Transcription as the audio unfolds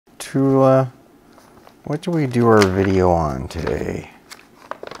Tula, what do we do our video on today?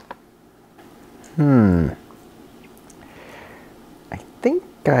 I think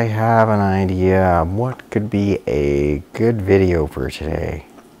I have an idea of what could be a good video for today.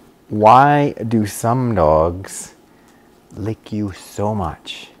 Why do some dogs lick you so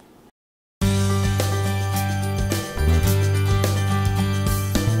much?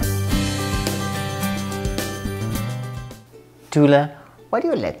 Tula, why do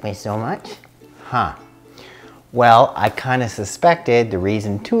you lick me so much? Well, I kind of suspected the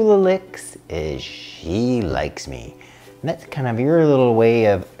reason Tula licks is she likes me. And that's kind of your little way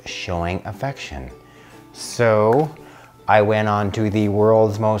of showing affection. So I went on to the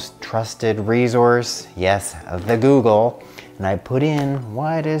world's most trusted resource, yes, the Google, and I put in,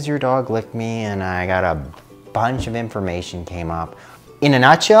 why does your dog lick me? And I got a bunch of information came up. In a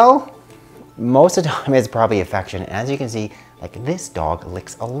nutshell, most of the time it's probably affection. And as you can see, like this dog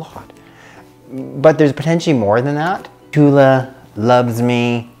licks a lot. But there's potentially more than that. Tula loves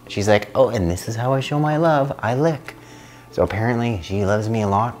me. She's like, oh, and this is how I show my love, I lick. So apparently she loves me a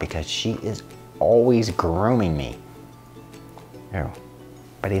lot because she is always grooming me. Oh,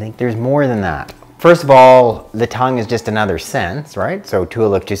 but I think there's more than that. First of all, the tongue is just another sense, right? So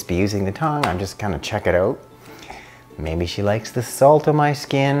Tula could just be using the tongue. I'm just kind of check it out. Maybe she likes the salt on my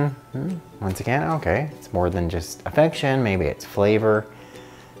skin. Once again, okay, it's more than just affection. Maybe it's flavor.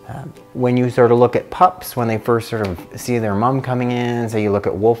 When you sort of look at pups, when they first sort of see their mom coming in, so you look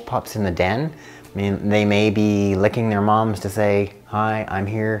at wolf pups in the den, I mean, they may be licking their moms to say, hi, I'm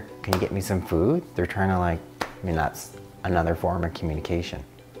here, can you get me some food? They're trying to like, I mean, that's another form of communication.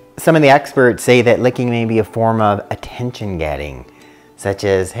 Some of the experts say that licking may be a form of attention getting, such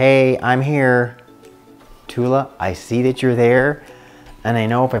as, hey, I'm here, Tula, I see that you're there, and I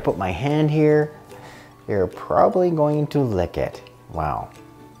know if I put my hand here, you're probably going to lick it. Wow.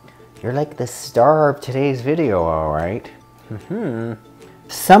 You're like the star of today's video, all right?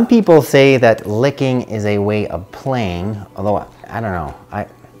 Some people say that licking is a way of playing, although I don't know.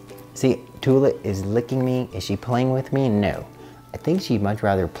 See, Tula is licking me. Is she playing with me? No. I think she'd much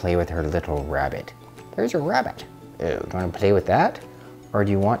rather play with her little rabbit. There's your rabbit. Oh, you want to play with that? Or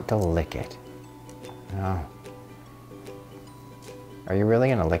do you want to lick it? No. Are you really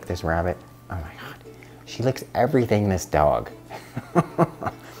gonna lick this rabbit? Oh my God. She licks everything, this dog.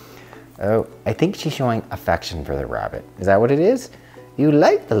 Oh, I think she's showing affection for the rabbit. Is that what it is? You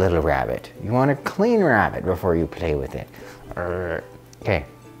like the little rabbit. You want a clean rabbit before you play with it. Okay.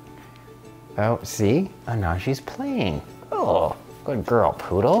 Oh, see? Oh, now she's playing. Oh, good girl,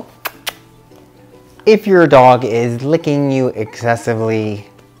 Poodle. If your dog is licking you excessively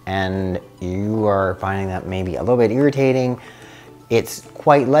and you are finding that maybe a little bit irritating, it's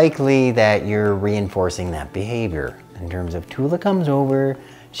quite likely that you're reinforcing that behavior. In terms of Tula comes over,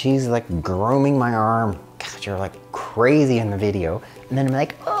 she's like grooming my arm. God, you're like crazy in the video. And then I'm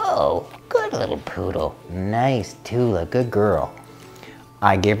like, oh, good little Poodle. Nice, Tula, good girl.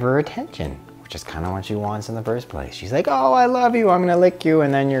 I give her attention, which is kind of what she wants in the first place. She's like, oh, I love you, I'm gonna lick you,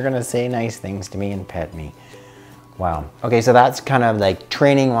 and then you're gonna say nice things to me and pet me. Wow. Okay, so that's kind of like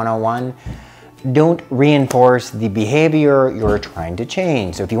training 101. Don't reinforce the behavior you're trying to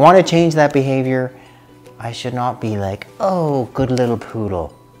change. So if you want to change that behavior, I should not be like, oh, good little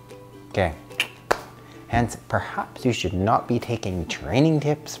Poodle. Okay. Hence, perhaps you should not be taking training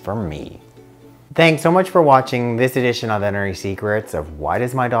tips from me. Thanks so much for watching this edition of Veterinary Secrets of Why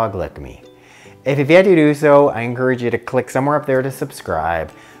Does My Dog Lick Me? If you've yet to do so, I encourage you to click somewhere up there to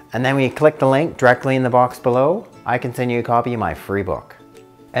subscribe. And then when you click the link directly in the box below, I can send you a copy of my free book.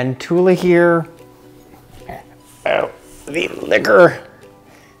 And Tula here, oh, the licker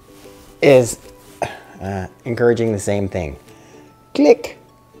is encouraging the same thing. Click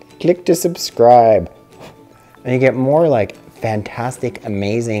to subscribe. And you get more like fantastic,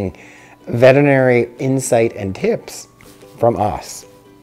 amazing veterinary insight and tips from us.